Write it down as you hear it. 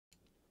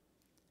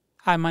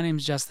Hi, my name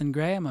is Justin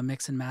Gray. I'm a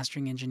mix and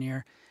mastering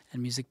engineer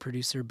and music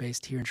producer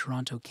based here in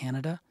Toronto,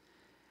 Canada.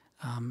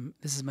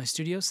 This is my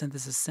studio,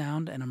 Synthesis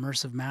Sound and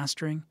Immersive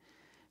Mastering.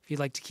 If you'd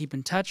like to keep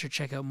in touch or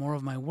check out more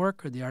of my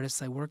work or the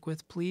artists I work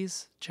with,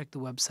 please check the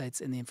websites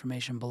in the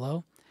information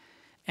below.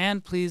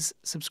 And please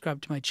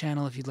subscribe to my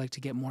channel if you'd like to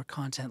get more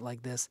content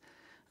like this,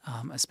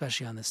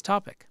 especially on this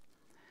topic.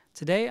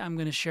 Today, I'm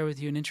going to share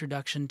with you an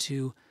introduction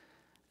to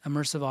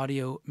immersive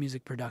audio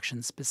music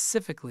production,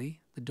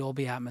 specifically the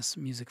Dolby ATMOS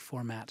music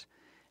format,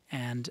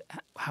 and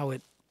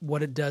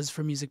what it does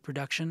for music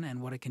production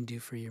and what it can do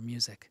for your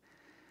music.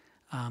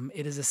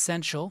 It is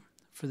essential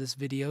for this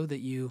video that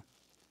you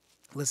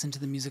listen to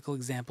the musical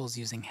examples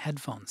using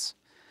headphones.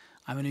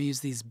 I'm going to use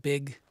these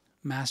big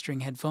mastering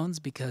headphones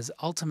because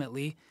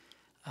ultimately,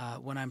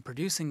 when I'm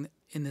producing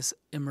in this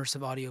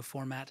immersive audio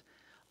format,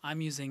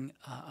 I'm using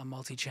a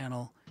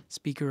multi-channel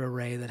speaker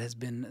array that has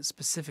been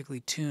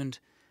specifically tuned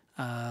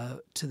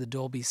to the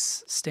Dolby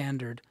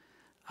standard.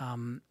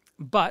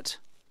 But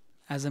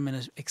as I'm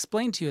going to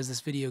explain to you as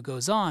this video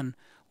goes on,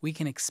 we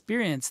can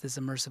experience this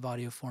immersive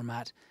audio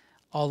format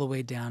all the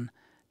way down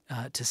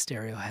to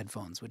stereo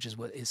headphones, which is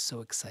what is so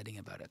exciting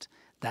about it.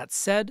 That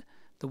said,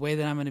 the way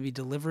that I'm going to be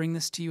delivering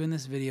this to you in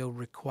this video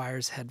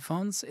requires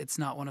headphones. It's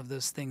not one of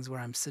those things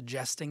where I'm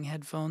suggesting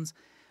headphones.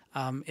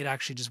 It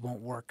actually just won't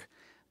work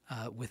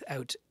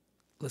without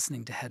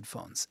listening to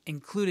headphones,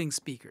 including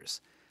speakers.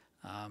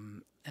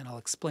 And I'll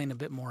explain a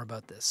bit more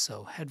about this.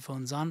 So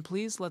headphones on,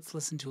 please. Let's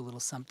listen to a little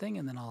something,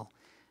 and then I'll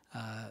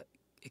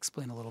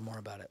explain a little more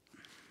about it.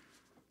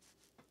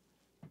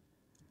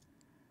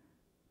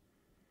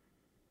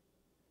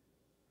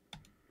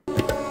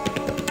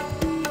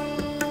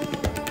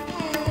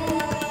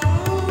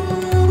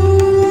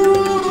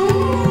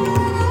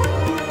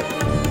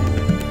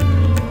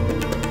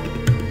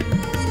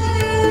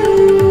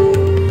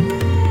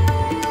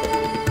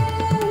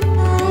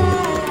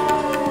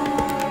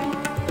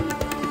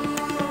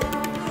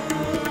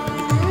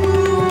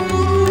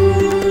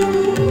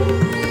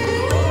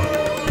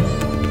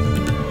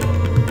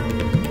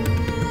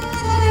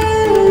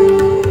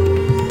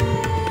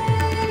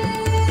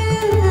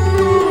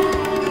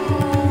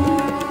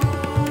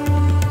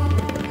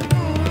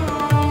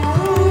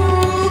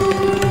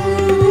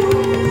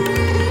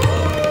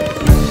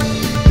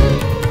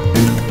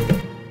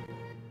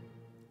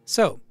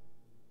 So,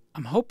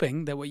 I'm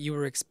hoping that what you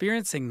were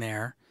experiencing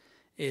there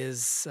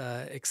is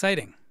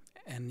exciting,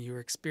 and you're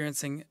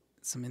experiencing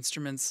some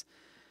instruments,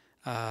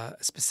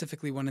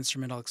 specifically one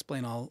instrument. I'll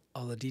explain all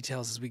the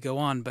details as we go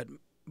on, but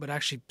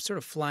actually sort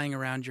of flying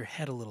around your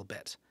head a little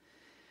bit.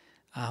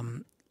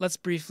 Let's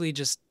briefly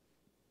just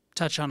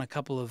touch on a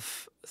couple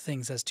of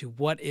things as to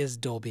what is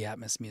Dolby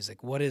ATMOS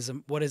music, what is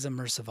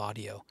immersive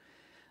audio.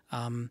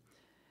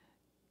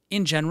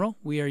 In general,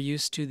 we are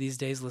used to these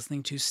days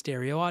listening to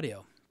stereo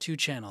audio. 2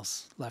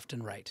 channels, left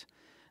and right,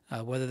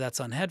 whether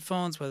that's on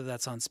headphones, whether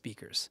that's on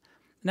speakers.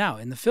 Now,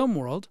 in the film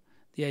world,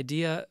 the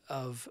idea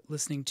of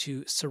listening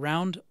to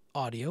surround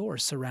audio or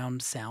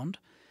surround sound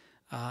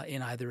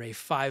in either a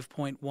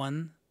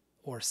 5.1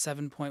 or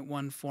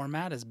 7.1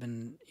 format has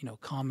been,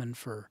 common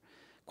for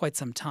quite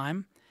some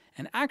time.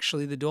 And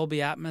actually, the Dolby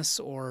ATMOS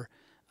or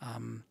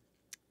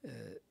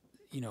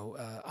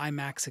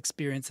IMAX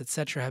experience,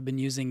 etc., have been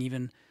using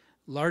even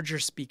larger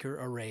speaker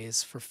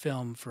arrays for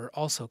film for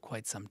also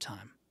quite some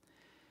time.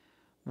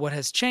 What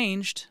has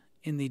changed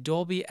in the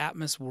Dolby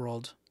ATMOS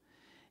world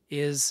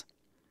is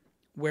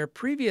where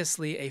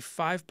previously a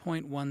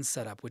 5.1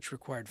 setup, which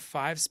required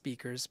 5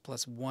 speakers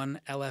plus 1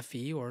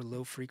 LFE or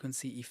low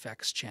frequency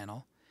effects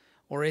channel,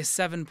 or a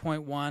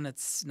 7.1,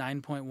 it's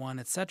 9.1,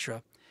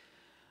 etc.,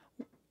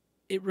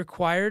 it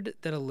required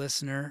that a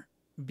listener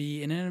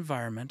be in an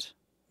environment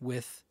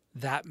with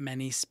that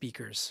many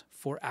speakers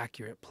for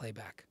accurate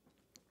playback.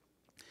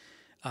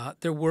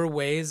 There were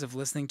ways of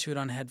listening to it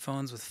on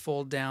headphones with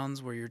fold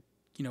downs where you're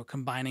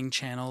combining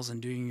channels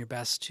and doing your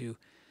best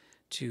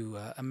to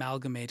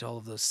amalgamate all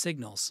of those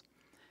signals.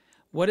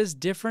 What is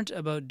different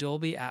about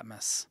Dolby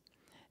ATMOS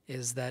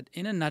is that,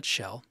 in a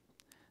nutshell,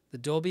 the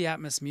Dolby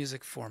ATMOS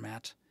music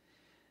format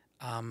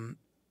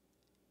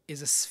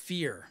is a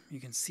sphere. You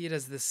can see it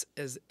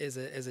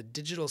as a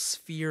digital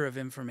sphere of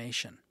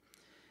information.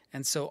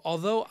 And so,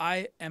 although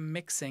I am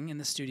mixing in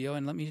the studio,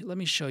 and let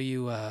me show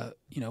you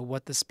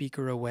what the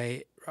speaker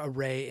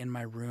array in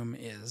my room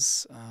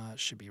is.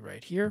 Should be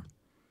right here.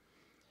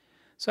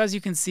 So as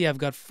you can see, I've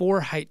got 4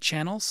 height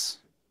channels.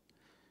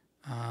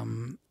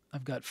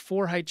 I've got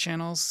 4 height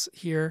channels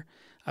here.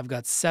 I've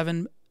got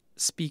 7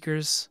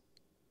 speakers,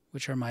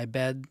 which are my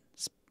bed,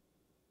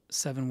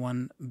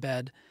 7.1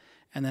 bed.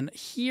 And then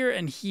here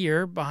and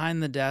here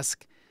behind the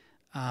desk,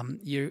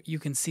 you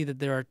can see that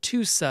there are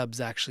 2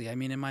 subs, actually. I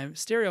mean, in my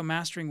stereo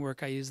mastering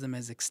work, I use them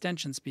as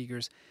extension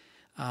speakers,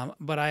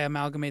 but I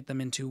amalgamate them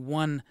into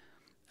one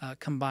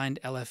combined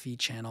LFE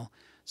channel.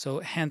 So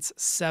hence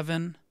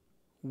 7,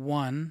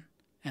 1,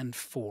 and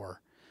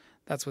 4.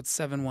 That's what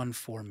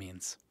 714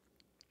 means.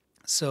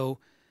 So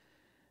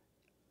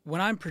when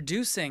I'm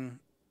producing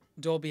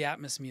Dolby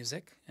Atmos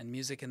music and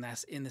music in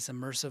this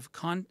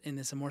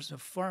immersive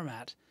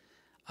format,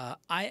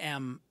 I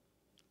am,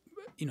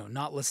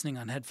 not listening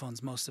on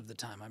headphones most of the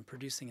time. I'm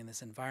producing in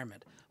this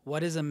environment.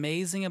 What is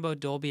amazing about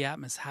Dolby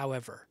Atmos,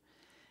 however,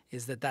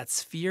 is that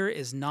sphere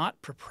is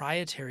not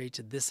proprietary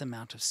to this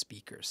amount of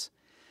speakers.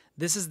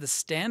 This is the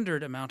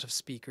standard amount of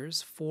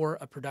speakers for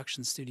a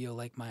production studio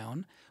like my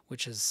own,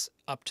 which is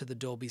up to the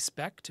Dolby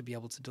spec to be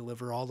able to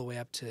deliver all the way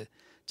up to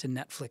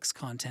Netflix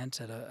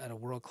content at a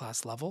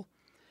world-class level.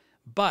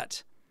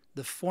 But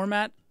the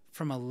format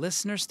from a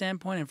listener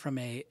standpoint and from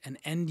an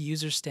end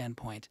user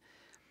standpoint,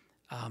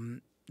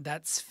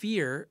 that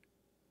sphere,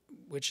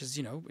 which is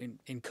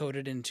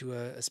encoded into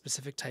a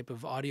specific type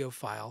of audio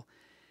file,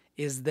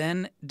 is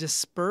then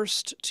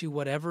dispersed to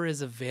whatever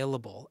is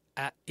available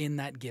in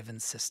that given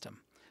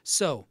system.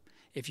 So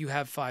if you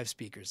have 5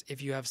 speakers,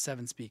 if you have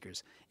 7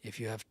 speakers, if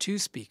you have 2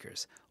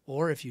 speakers,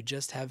 or if you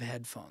just have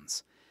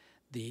headphones,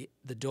 the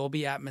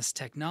Dolby Atmos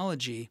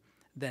technology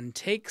then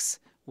takes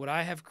what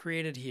I have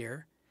created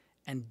here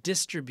and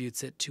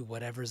distributes it to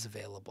whatever's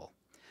available.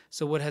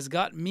 So what has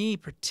got me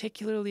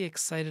particularly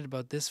excited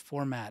about this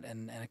format,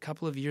 and a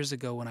couple of years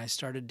ago when I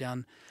started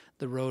down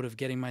the road of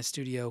getting my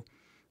studio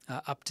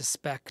up to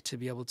spec to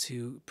be able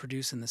to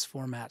produce in this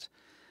format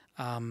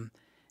and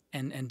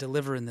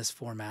deliver in this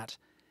format,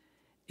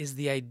 is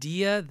the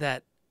idea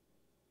that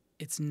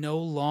it's no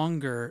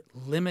longer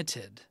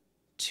limited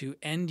to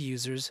end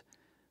users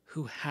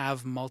who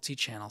have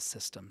multi-channel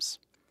systems.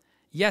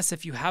 Yes,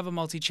 if you have a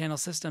multi-channel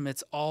system,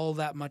 it's all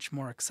that much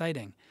more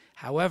exciting.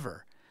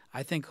 However,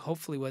 I think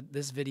hopefully what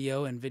this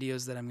video and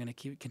videos that I'm going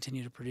to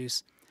continue to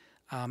produce,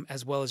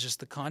 as well as just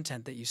the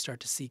content that you start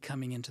to see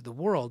coming into the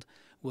world,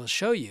 will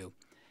show you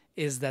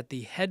is that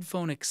the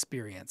headphone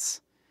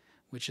experience,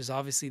 which is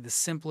obviously the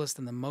simplest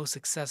and the most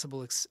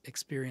accessible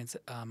experience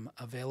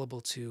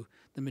available to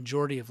the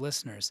majority of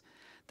listeners,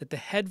 that the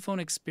headphone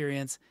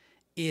experience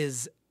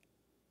is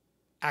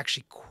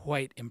actually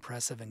quite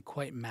impressive and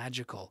quite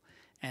magical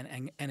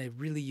and a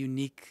really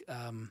unique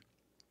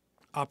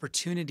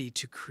opportunity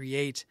to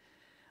create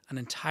an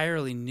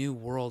entirely new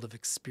world of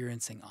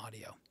experiencing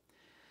audio.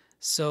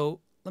 So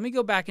let me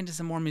go back into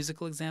some more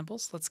musical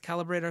examples. Let's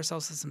calibrate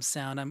ourselves to some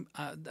sound.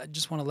 I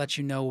just want to let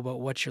you know about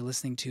what you're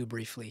listening to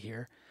briefly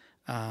here.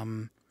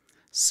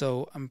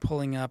 So I'm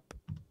pulling up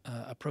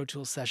a Pro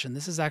Tools session.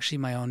 This is actually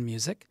my own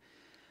music.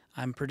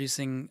 I'm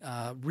producing,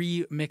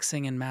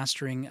 remixing and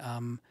mastering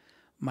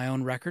my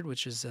own record,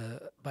 which is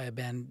by a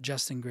band,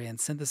 Justin Gray and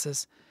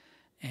Synthesis,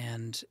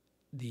 and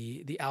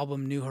the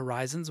album New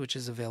Horizons, which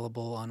is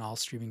available on all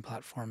streaming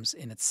platforms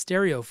in its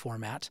stereo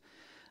format,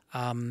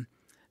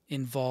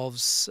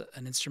 involves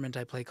an instrument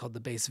I play called the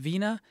bass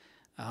vina,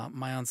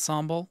 my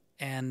ensemble,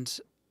 and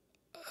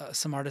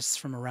some artists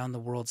from around the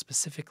world,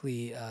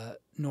 specifically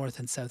North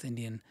and South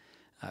Indian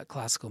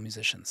classical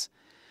musicians.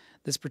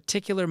 This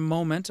particular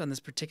moment on this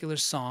particular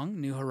song,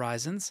 New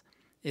Horizons,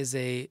 is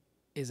a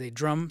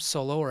drum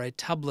solo or a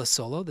tabla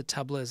solo. The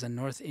tabla is a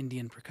North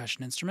Indian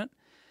percussion instrument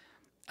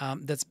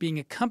that's being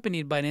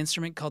accompanied by an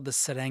instrument called the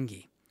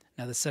sarangi.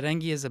 Now, the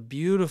sarangi is a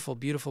beautiful,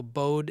 beautiful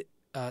bowed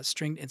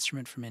stringed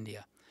instrument from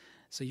India.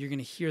 So you're going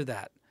to hear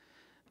that.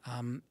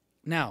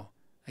 Now,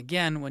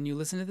 again, when you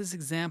listen to this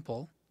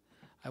example,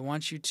 I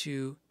want you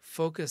to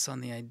focus on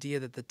the idea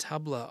that the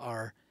tabla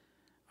are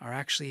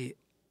actually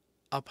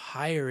up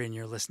higher in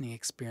your listening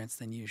experience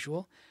than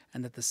usual,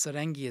 and that the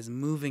sarangi is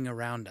moving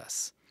around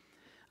us.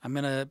 I'm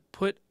going to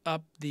put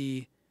up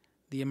the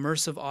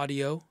immersive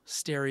audio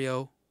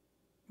stereo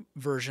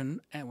version,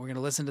 and we're going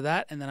to listen to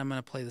that, and then I'm going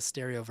to play the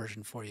stereo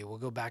version for you. We'll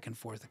go back and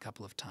forth a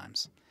couple of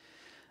times.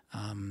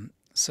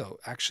 So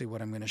actually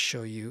what I'm going to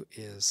show you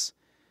is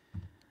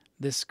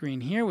this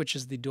screen here, which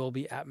is the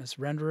Dolby Atmos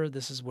renderer.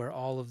 This is where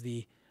all of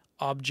the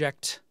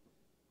objects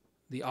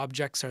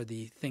are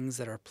the things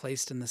that are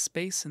placed in the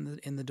space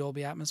in the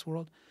Dolby Atmos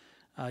world.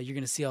 You're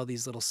going to see all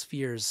these little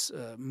spheres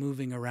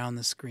moving around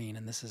the screen,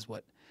 and this is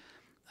what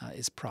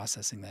is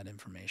processing that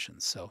information.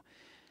 So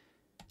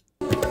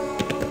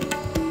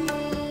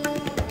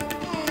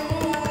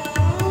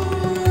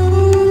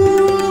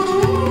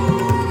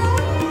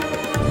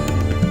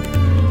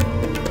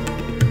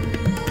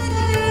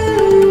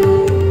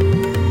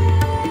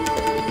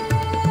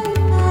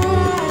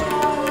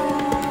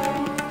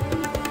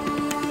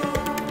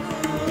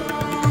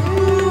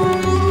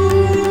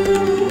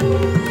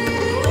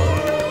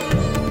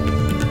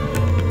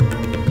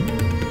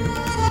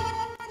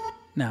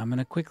now I'm going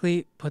to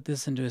quickly put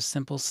this into a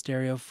simple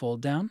stereo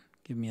fold down.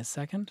 Give me a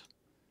second.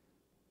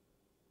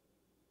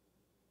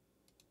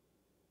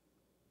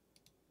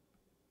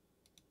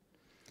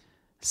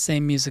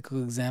 Same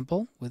musical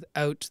example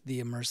without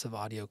the immersive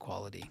audio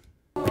quality.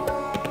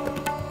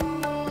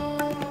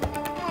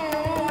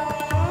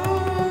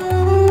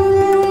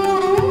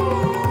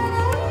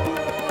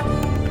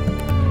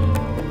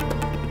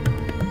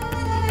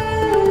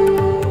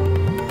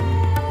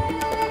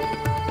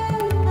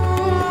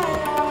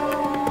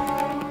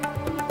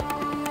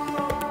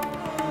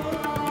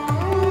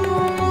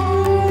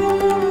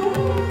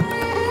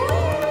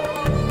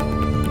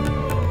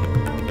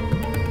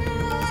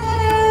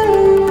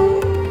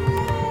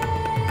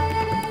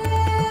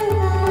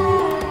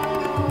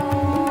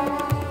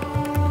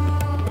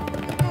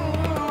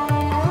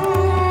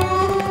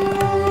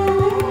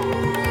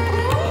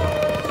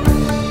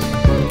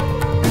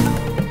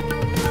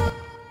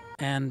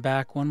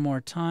 back one more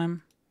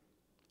time.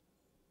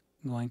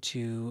 I'm going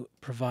to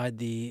provide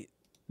the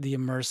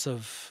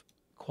immersive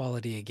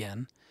quality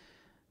again.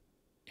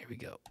 Here we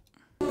go.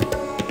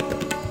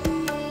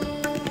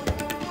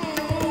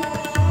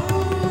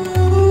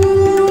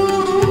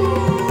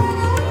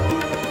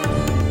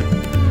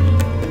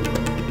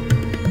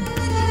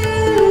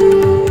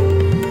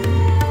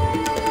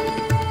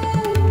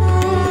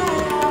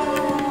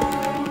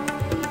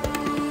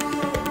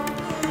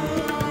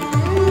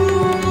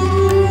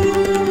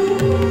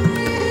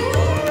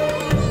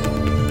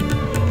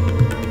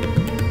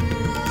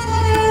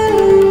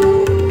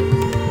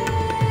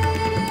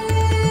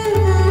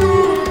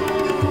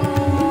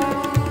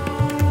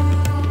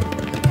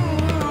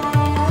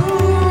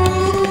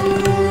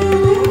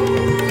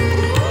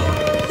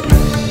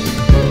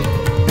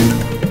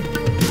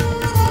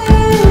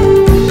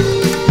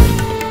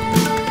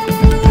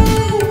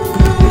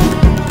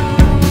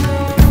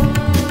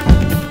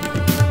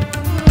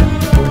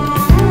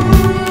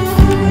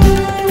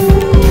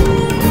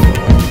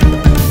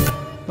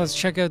 Let's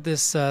check out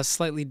this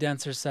slightly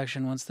denser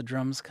section once the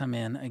drums come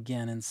in,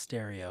 again in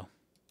stereo.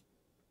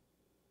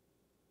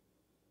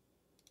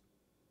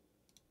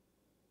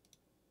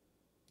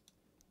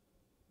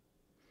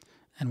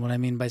 And what I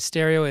mean by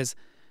stereo is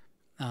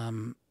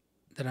that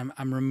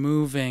I'm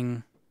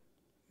removing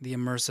the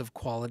immersive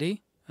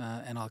quality,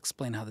 and I'll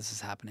explain how this is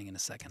happening in a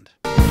second.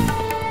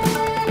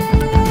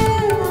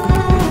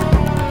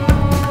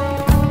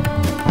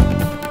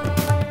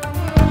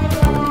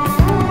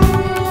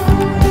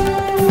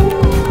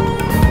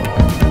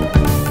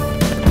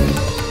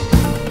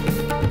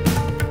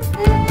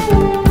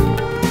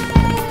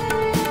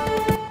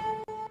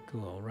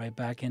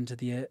 Back into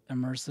the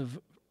immersive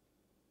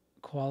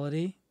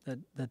quality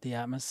that the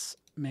Atmos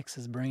mix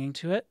is bringing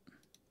to it.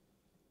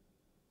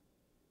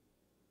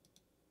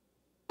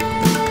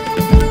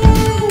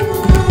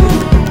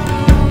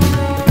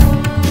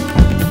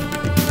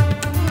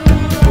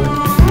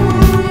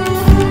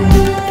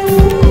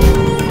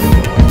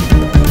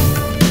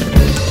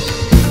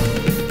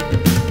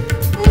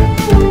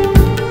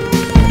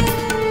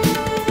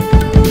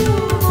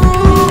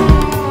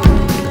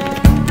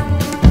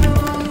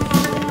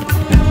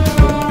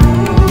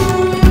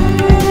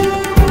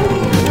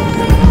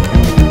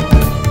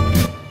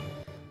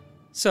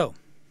 So,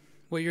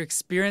 what you're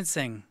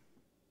experiencing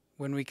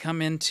when we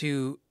come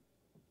into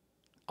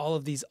all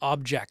of these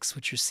objects,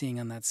 which you're seeing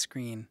on that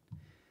screen,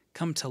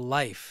 come to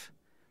life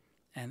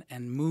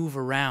and move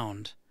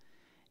around,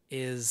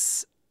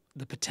 is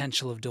the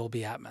potential of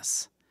Dolby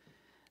Atmos.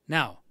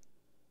 Now,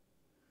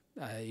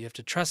 you have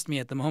to trust me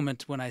at the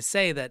moment when I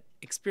say that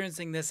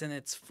experiencing this in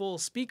its full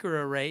speaker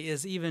array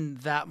is even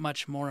that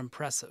much more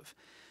impressive.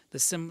 The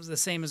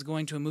same as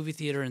going to a movie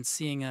theater and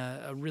seeing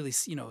a really,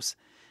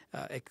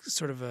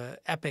 sort of a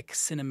epic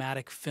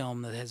cinematic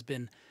film that has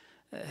been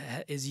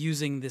is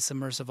using this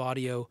immersive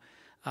audio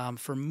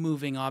for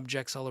moving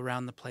objects all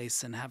around the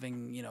place and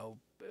having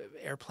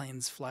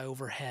airplanes fly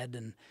overhead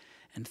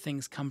and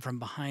things come from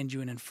behind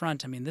you and in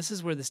front. I mean, this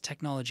is where this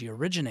technology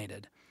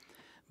originated.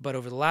 But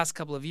over the last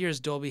couple of years,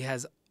 Dolby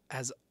has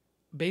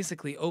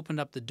basically opened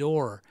up the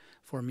door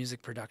for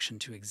music production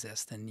to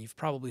exist, and you've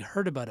probably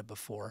heard about it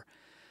before.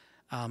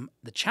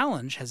 The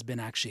challenge has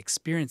been actually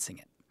experiencing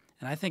it.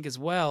 And I think as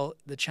well,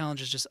 the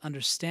challenge is just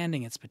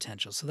understanding its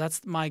potential. So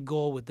that's my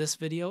goal with this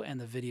video and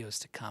the videos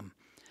to come.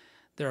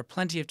 There are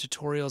plenty of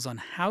tutorials on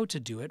how to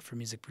do it for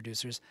music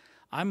producers.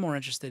 I'm more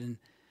interested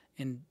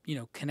in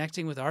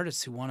connecting with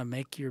artists who want to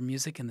make your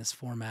music in this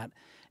format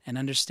and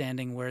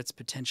understanding where its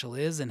potential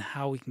is and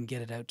how we can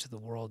get it out to the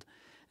world,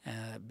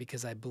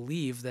 because I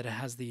believe that it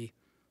has the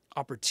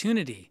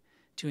opportunity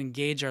to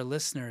engage our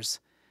listeners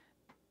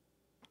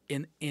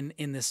in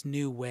this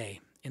new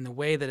way. In the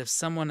way that if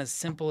someone as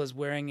simple as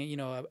wearing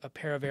a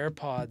pair of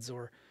AirPods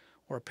or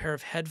a pair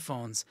of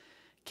headphones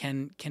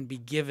can be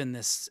given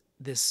this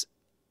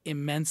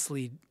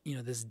immensely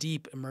this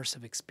deep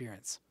immersive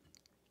experience.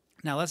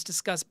 Now let's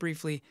discuss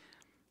briefly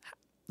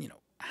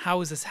how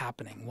is this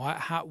happening?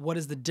 What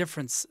is the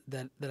difference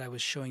that I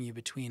was showing you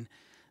between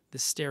the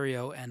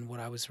stereo and what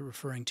I was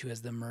referring to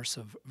as the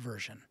immersive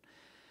version?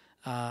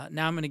 Now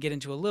I'm going to get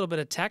into a little bit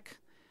of tech,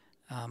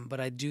 but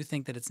I do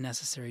think that it's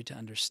necessary to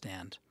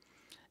understand.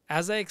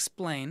 As I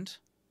explained,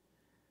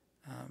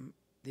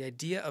 the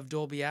idea of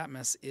Dolby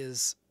Atmos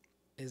is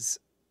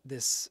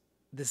this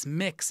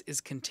mix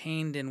is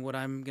contained in what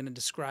I'm going to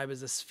describe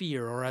as a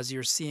sphere, or as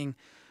you're seeing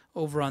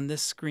over on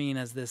this screen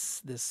as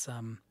this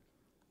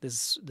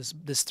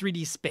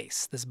 3D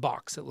space, this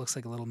box. It looks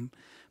like a little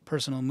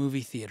personal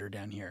movie theater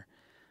down here.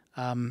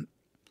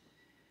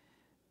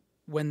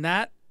 When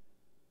that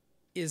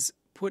is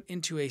put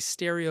into a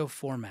stereo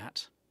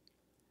format,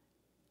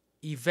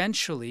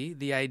 eventually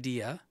the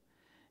idea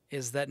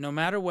is that no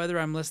matter whether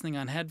I'm listening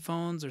on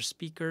headphones or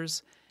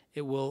speakers,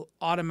 it will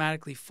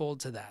automatically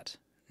fold to that.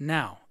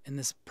 Now, in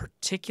this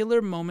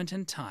particular moment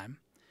in time,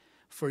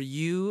 for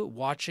you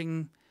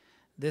watching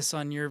this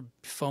on your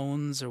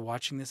phones or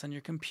watching this on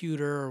your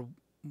computer or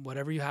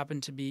whatever you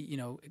happen to be,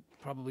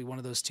 probably one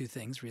of those two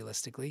things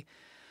realistically,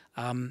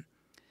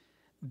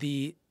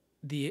 the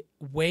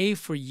way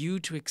for you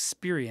to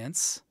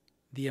experience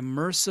the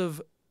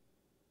immersive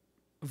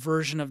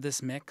version of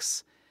this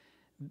mix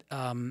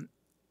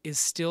is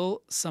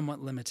still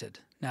somewhat limited.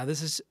 Now,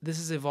 this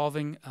is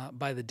evolving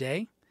by the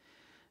day,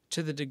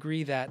 to the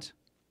degree that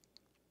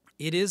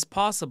it is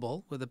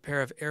possible with a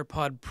pair of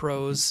AirPod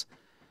Pros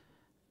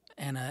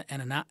and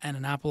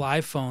an Apple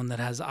iPhone that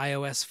has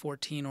iOS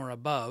 14 or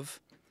above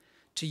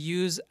to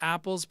use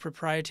Apple's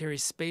proprietary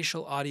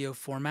spatial audio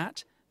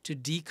format to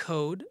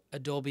decode a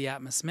Dolby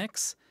Atmos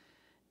mix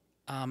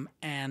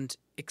and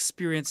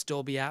experience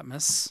Dolby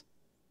Atmos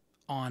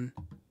on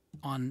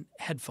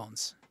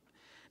headphones.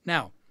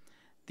 Now,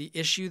 the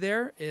issue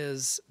there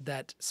is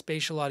that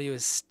spatial audio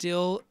is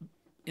still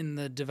in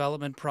the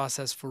development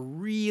process for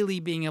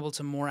really being able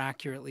to more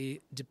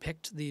accurately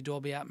depict the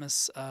Dolby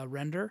Atmos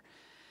render.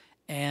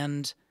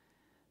 And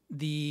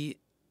the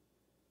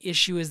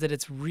issue is that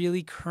it's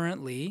really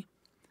currently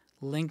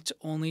linked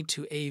only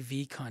to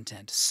AV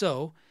content.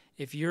 So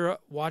if you're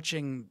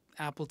watching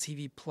Apple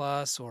TV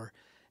Plus or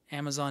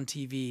Amazon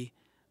TV,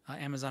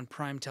 Amazon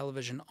Prime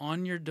Television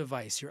on your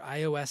device, your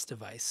iOS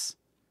device,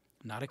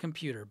 not a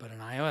computer, but an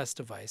iOS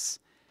device,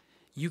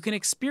 you can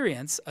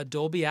experience a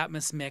Dolby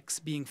Atmos mix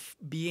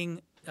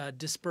being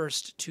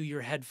dispersed to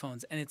your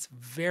headphones, and it's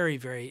very,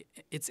 very,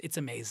 it's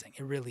amazing.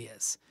 It really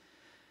is.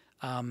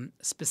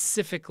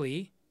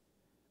 Specifically,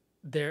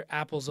 their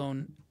Apple's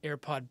own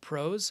AirPod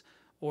Pros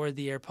or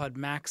the AirPod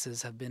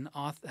Maxes have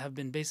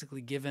been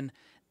basically given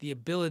the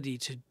ability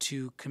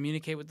to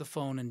communicate with the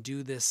phone and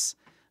do this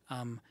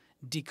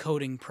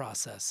decoding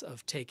process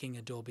of taking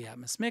a Dolby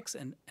Atmos mix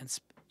and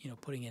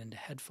putting it into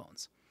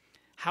headphones.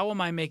 How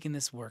am I making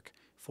this work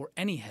for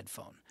any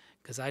headphone?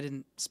 Because I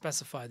didn't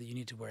specify that you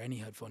need to wear any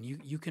headphone.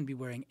 You can be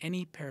wearing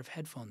any pair of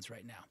headphones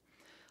right now.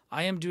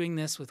 I am doing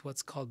this with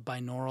what's called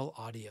binaural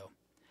audio.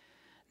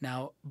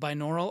 Now,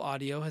 binaural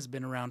audio has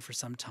been around for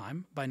some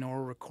time.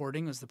 Binaural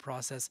recording is the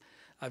process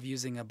of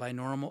using a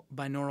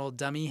binaural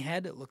dummy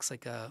head. It looks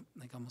like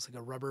almost like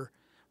a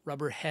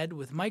rubber head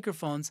with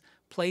microphones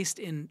placed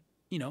in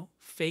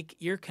fake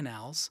ear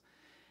canals.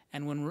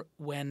 And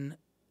when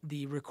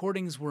the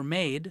recordings were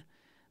made,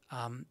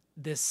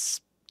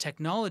 this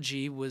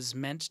technology was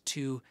meant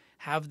to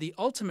have the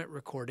ultimate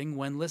recording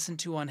when listened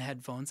to on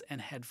headphones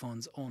and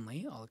headphones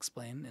only. I'll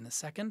explain in a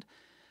second.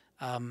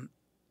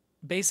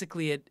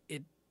 Basically,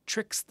 it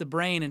tricks the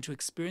brain into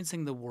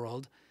experiencing the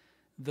world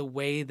the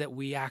way that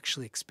we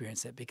actually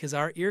experience it, because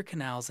our ear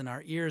canals and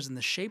our ears and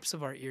the shapes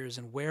of our ears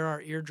and where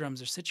our eardrums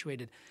are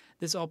situated,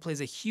 this all plays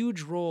a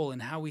huge role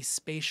in how we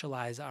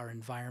spatialize our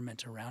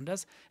environment around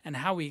us and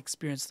how we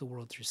experience the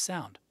world through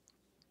sound.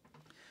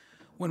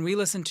 When we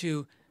listen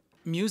to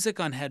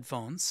music on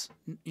headphones,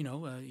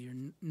 your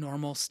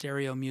normal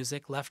stereo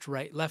music, left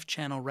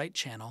channel, right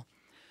channel,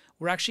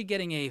 we're actually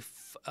getting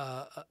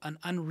an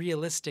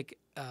unrealistic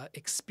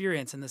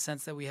experience in the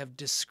sense that we have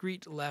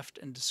discrete left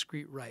and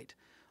discrete right.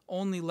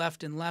 Only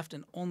left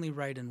and only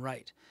right and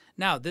right.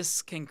 Now,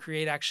 this can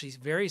create actually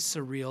very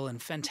surreal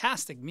and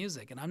fantastic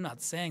music, and I'm not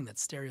saying that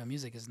stereo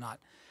music is not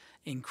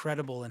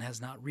incredible and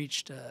has not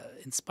reached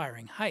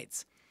inspiring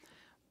heights.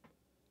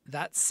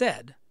 That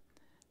said,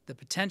 the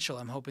potential,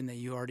 I'm hoping that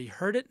you already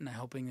heard it, and I'm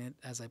hoping that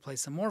as I play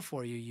some more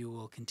for you, you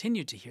will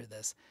continue to hear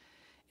this,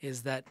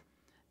 is that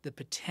the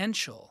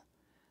potential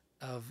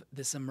of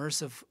this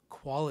immersive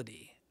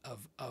quality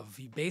of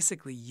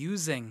basically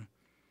using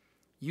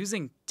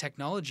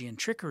technology and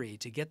trickery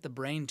to get the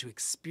brain to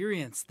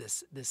experience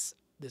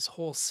this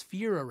whole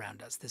sphere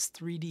around us, this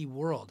 3D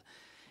world,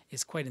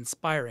 is quite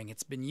inspiring.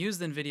 It's been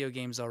used in video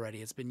games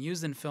already, it's been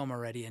used in film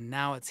already, and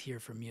now it's here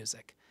for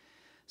music.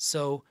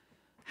 So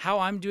how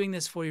I'm doing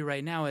this for you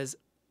right now is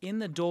in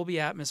the Dolby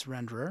Atmos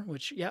renderer,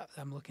 which, yeah,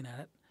 I'm looking at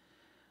it.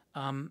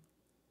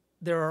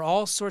 There are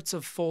all sorts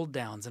of fold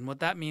downs, and what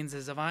that means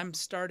is if I'm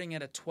starting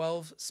at a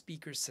 12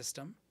 speaker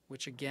system,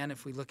 which again,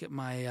 if we look at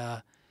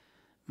my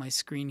my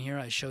screen here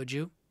I showed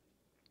you,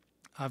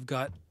 I've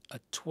got a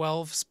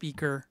 12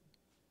 speaker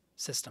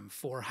system,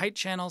 4 height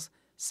channels,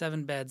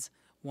 7 beds,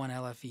 1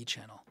 LFE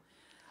channel.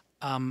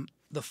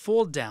 The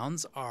fold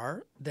downs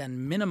are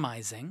then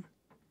minimizing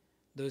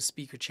those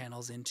speaker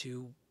channels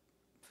into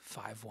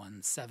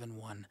 5.1,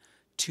 7.1,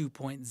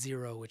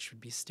 2.0, which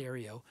would be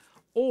stereo,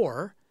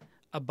 or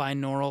a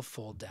binaural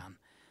fold down.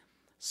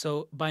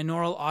 So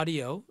binaural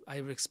audio,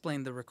 I've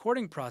explained the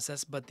recording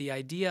process, but the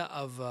idea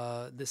of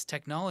this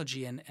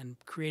technology and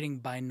creating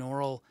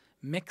binaural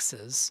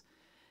mixes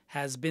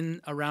has been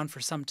around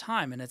for some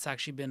time, and it's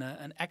actually been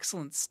an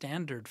excellent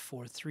standard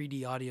for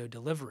 3D audio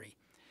delivery.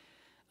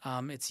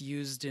 It's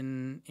used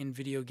in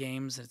video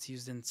games, it's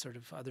used in sort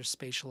of other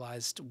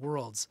spatialized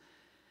worlds.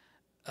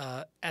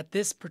 At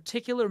this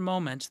particular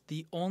moment,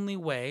 the only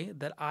way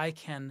that I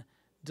can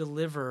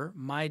deliver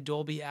my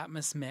Dolby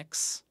Atmos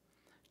mix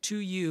to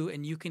you,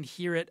 and you can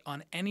hear it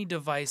on any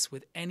device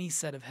with any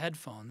set of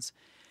headphones,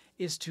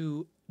 is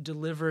to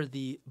deliver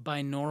the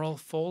binaural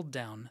fold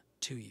down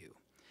to you.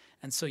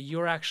 And so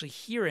you're actually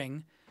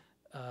hearing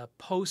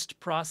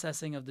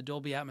post-processing of the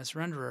Dolby Atmos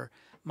renderer,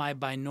 my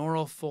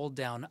binaural fold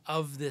down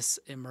of this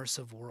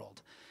immersive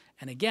world.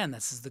 And again,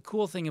 this is the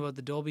cool thing about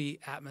the Dolby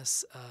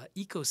Atmos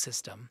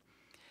ecosystem,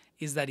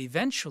 is that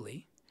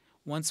eventually,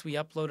 once we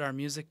upload our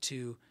music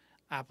to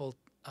Tidal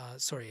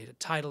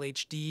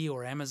HD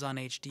or Amazon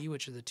HD,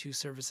 which are the two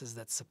services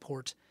that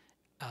support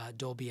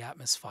Dolby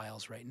Atmos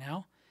files right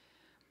now,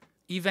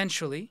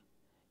 eventually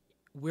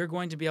we're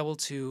going to be able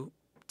to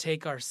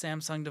take our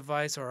Samsung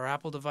device or our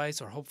Apple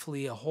device, or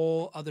hopefully a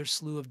whole other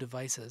slew of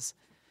devices,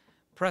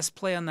 press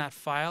play on that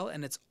file,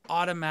 and it's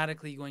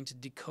automatically going to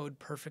decode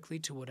perfectly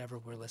to whatever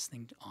we're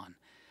listening on.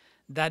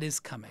 That is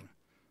coming.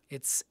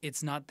 It's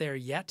not there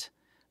yet,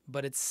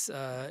 but it's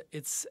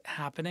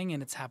happening,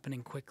 and it's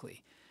happening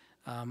quickly.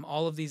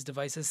 All of these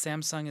devices,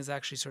 Samsung is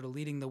actually sort of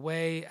leading the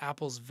way.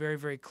 Apple's very,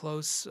 very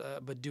close,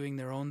 but doing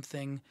their own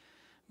thing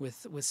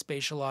with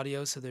spatial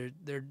audio. So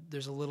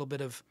there's a little bit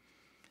of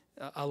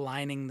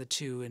aligning the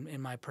two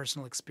in my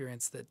personal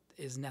experience that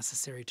is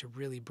necessary to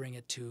really bring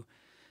it to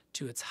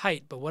its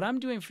height. But what I'm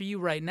doing for you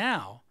right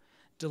now,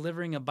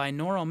 delivering a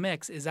binaural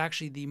mix, is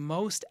actually the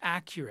most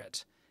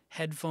accurate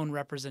headphone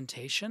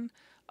representation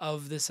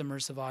of this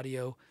immersive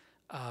audio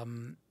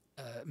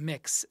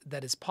mix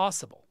that is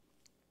possible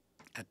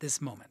at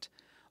this moment.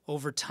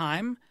 Over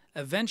time,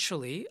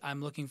 eventually,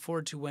 I'm looking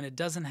forward to when it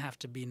doesn't have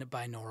to be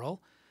binaural,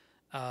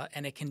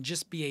 and it can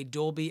just be a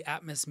Dolby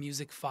Atmos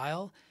music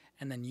file,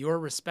 and then your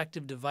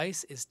respective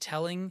device is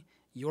telling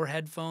your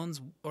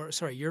headphones,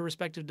 your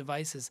respective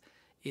device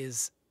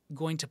is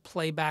going to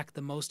play back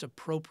the most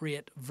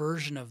appropriate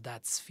version of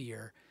that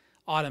sphere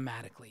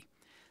automatically.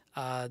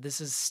 This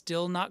is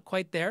still not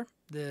quite there.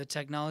 The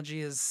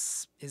technology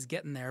is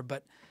getting there,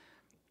 but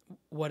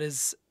what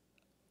is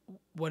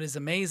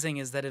amazing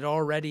is that it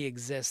already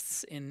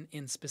exists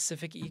in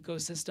specific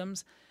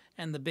ecosystems,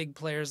 and the big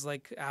players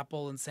like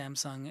Apple and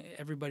Samsung,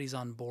 everybody's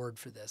on board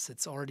for this.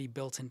 It's already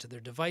built into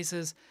their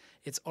devices.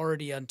 It's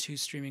already on 2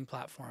 streaming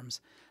platforms.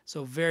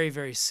 So very,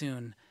 very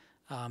soon,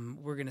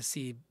 we're going to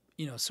see,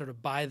 sort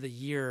of by the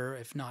year,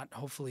 if not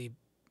hopefully,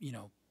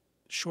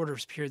 shorter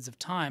periods of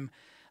time,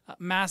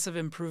 massive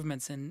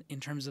improvements in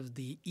terms of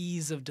the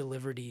ease of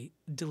delivery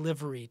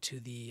to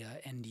the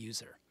end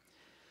user.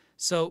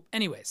 So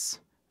anyways,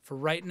 for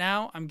right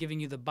now, I'm giving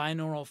you the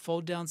binaural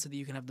fold down so that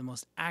you can have the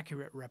most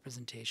accurate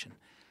representation.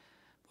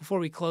 Before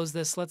we close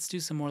this, let's do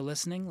some more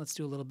listening. Let's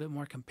do a little bit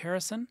more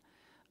comparison.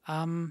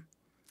 I'm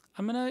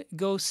going to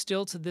go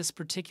still to this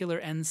particular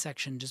end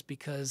section just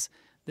because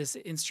this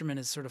instrument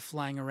is sort of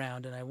flying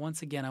around. And I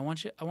want you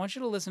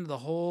to listen to the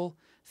whole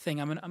thing.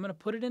 I'm going to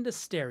put it into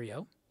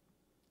stereo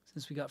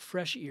since we got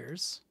fresh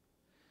ears.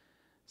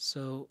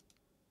 So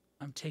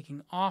I'm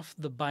taking off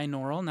the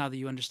binaural. Now that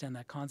you understand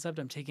that concept,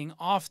 I'm taking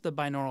off the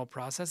binaural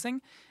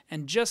processing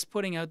and just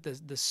putting out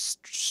the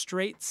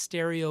straight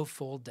stereo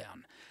fold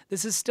down.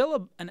 This is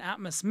still an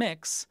Atmos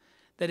mix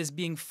that is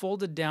being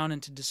folded down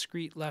into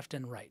discrete left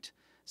and right.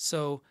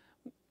 So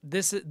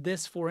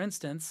this, for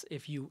instance,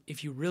 if you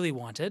really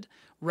wanted,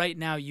 right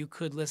now you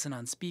could listen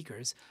on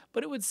speakers,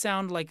 but it would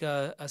sound like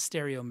a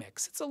stereo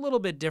mix. It's a little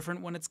bit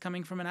different when it's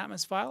coming from an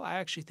Atmos file. I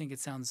actually think it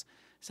sounds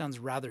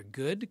rather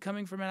good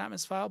coming from an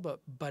Atmos file,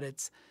 but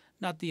it's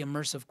not the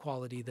immersive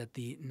quality that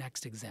the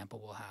next example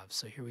will have.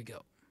 So here we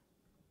go.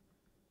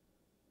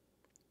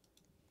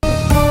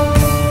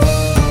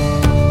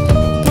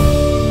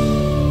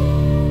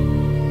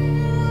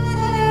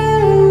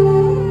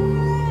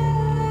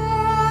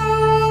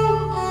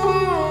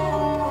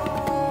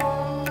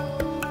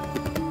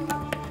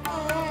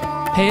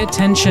 Pay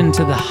attention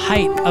to the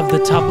height of the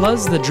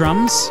tablas, the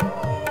drums.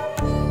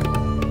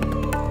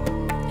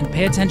 And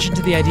pay attention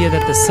to the idea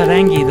that the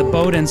sarangi, the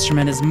bowed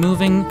instrument, is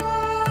moving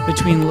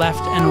between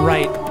left and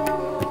right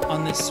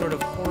on this sort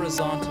of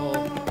horizontal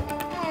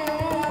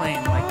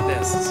plane like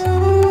this. The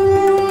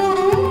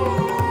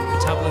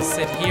tablas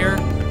sit here,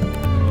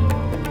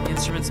 the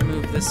instruments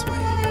move this way.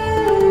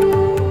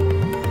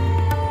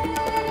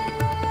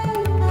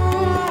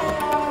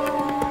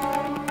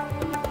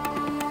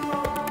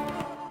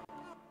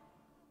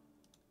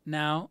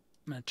 Now,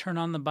 I'm going to turn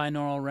on the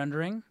binaural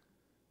rendering,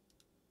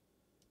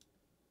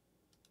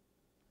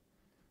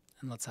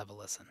 and let's have a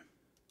listen.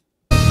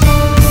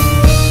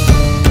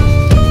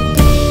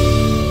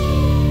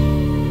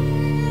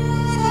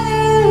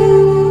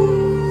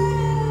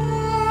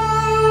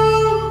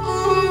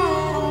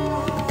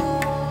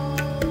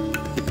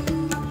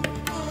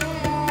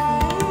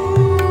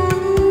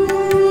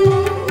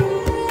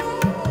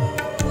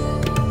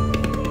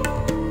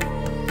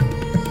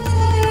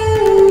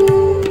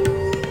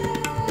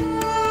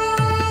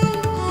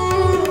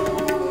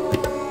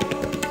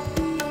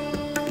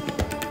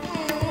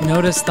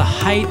 Notice the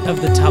height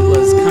of the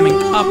tablas coming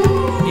up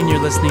in your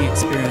listening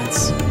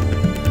experience,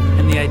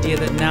 and the idea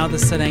that now the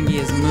sarangi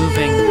is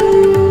moving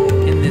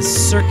in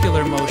this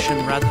circular motion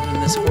rather than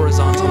this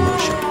horizontal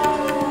motion.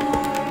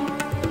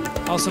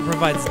 Also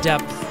provides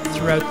depth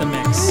throughout the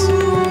mix.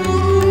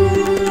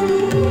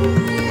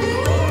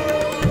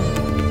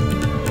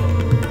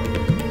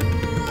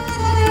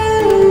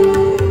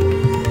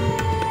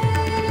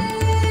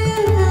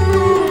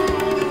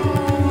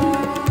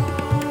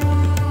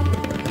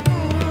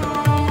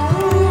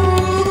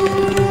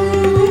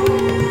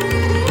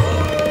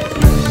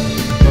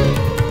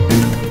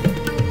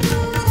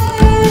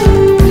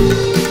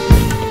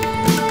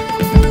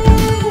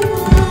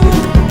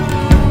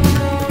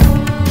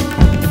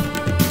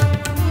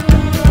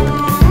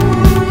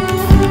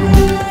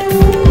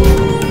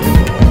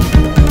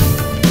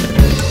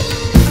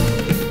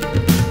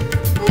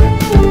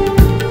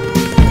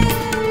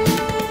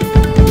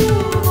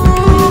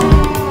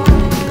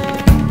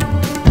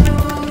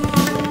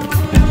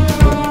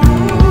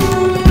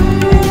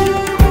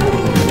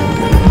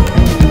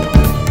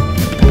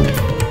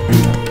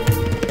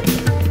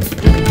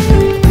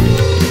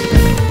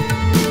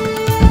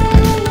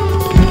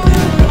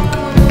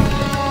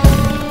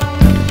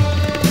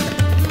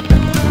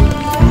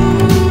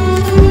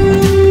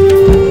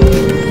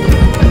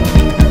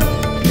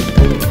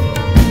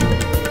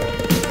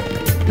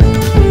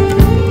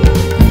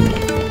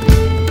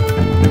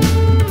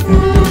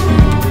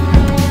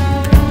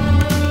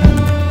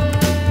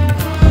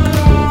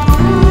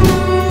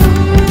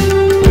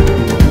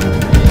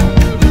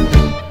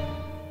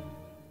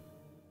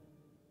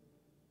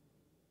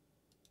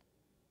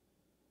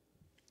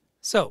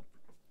 So,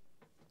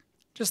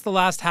 just the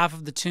last half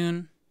of the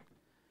tune.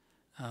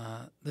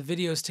 The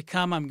videos to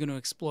come, I'm going to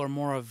explore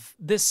more of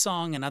this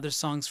song and other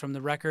songs from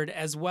the record,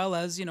 as well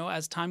as,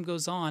 as time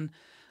goes on,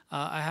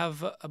 I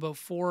have about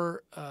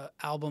 4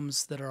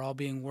 albums that are all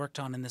being worked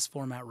on in this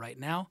format right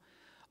now,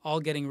 all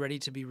getting ready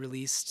to be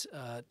released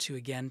to,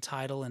 again,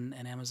 Tidal and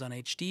Amazon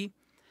HD,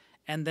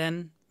 and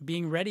then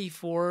being ready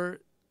for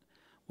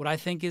what I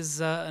think is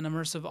an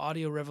immersive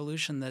audio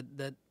revolution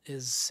that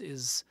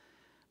is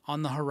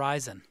on the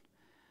horizon,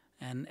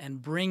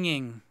 and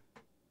bringing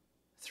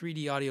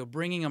 3D audio,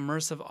 bringing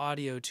immersive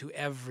audio to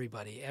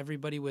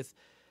everybody with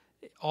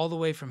all the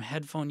way from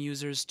headphone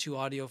users to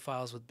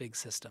audiophiles with big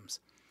systems.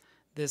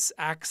 This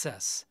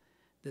access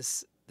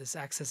is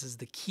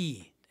the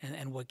key,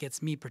 and what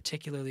gets me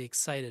particularly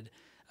excited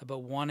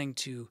about wanting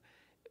to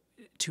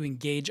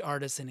engage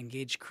artists and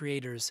engage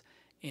creators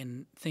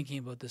in thinking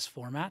about this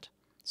format.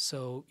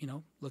 So,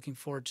 looking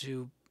forward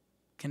to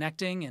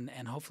connecting,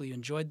 and hopefully you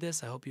enjoyed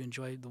this. I hope you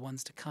enjoyed the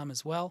ones to come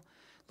as well.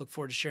 Look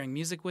forward to sharing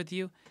music with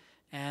you,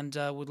 and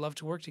would love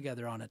to work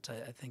together on it.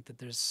 I think that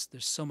there's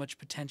so much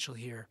potential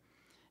here,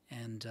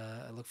 and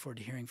I look forward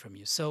to hearing from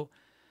you. So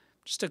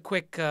just a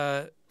quick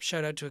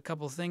shout out to a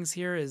couple of things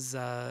here is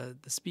the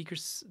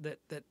speakers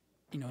that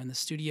in the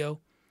studio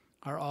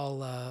are all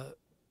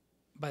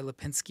by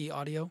Lipinski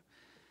Audio,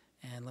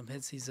 and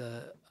Lipinski's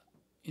a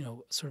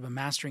sort of a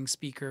mastering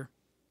speaker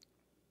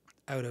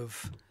out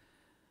of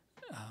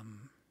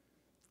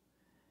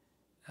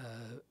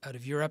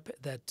Europe,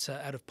 that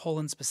out of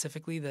Poland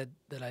specifically, that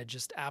I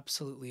just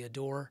absolutely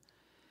adore.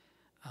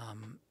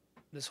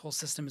 This whole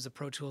system is a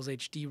Pro Tools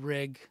HD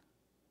rig.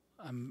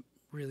 I'm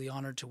really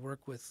honored to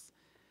work with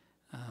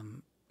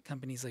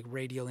companies like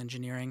Radial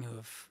Engineering, who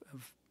have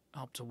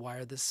helped to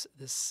wire this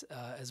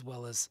as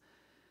well as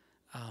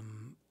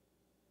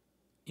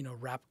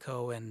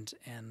Rapco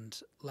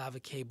and Lava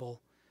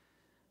Cable,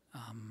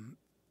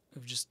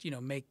 who've just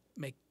make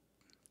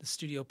the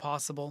studio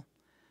possible.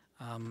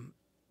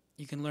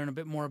 You can learn a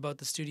bit more about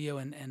the studio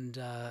and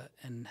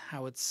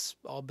how it's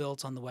all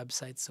built on the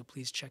website, so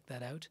please check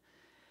that out.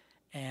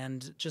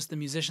 And just the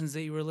musicians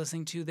that you were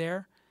listening to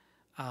there,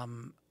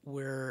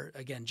 were,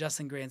 again,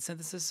 Justin Gray in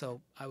synthesis,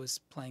 so I was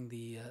playing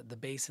the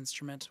bass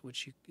instrument,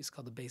 which is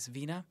called the bass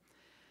vina.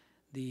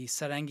 The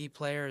sarangi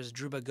player is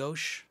Dhruba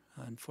Ghosh,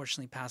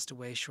 unfortunately passed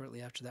away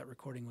shortly after that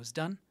recording was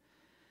done.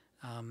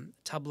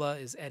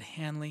 Tabla is Ed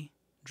Hanley,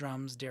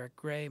 drums Derek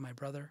Gray, my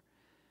brother,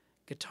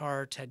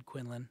 guitar Ted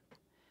Quinlan,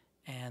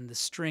 and the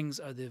strings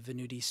are the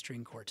Venuti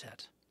String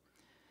Quartet.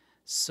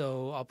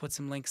 So I'll put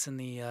some links in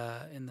the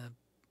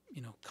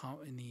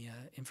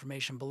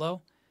information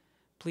below.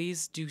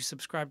 Please do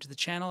subscribe to the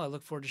channel. I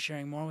look forward to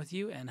sharing more with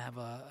you, and have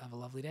a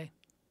lovely day.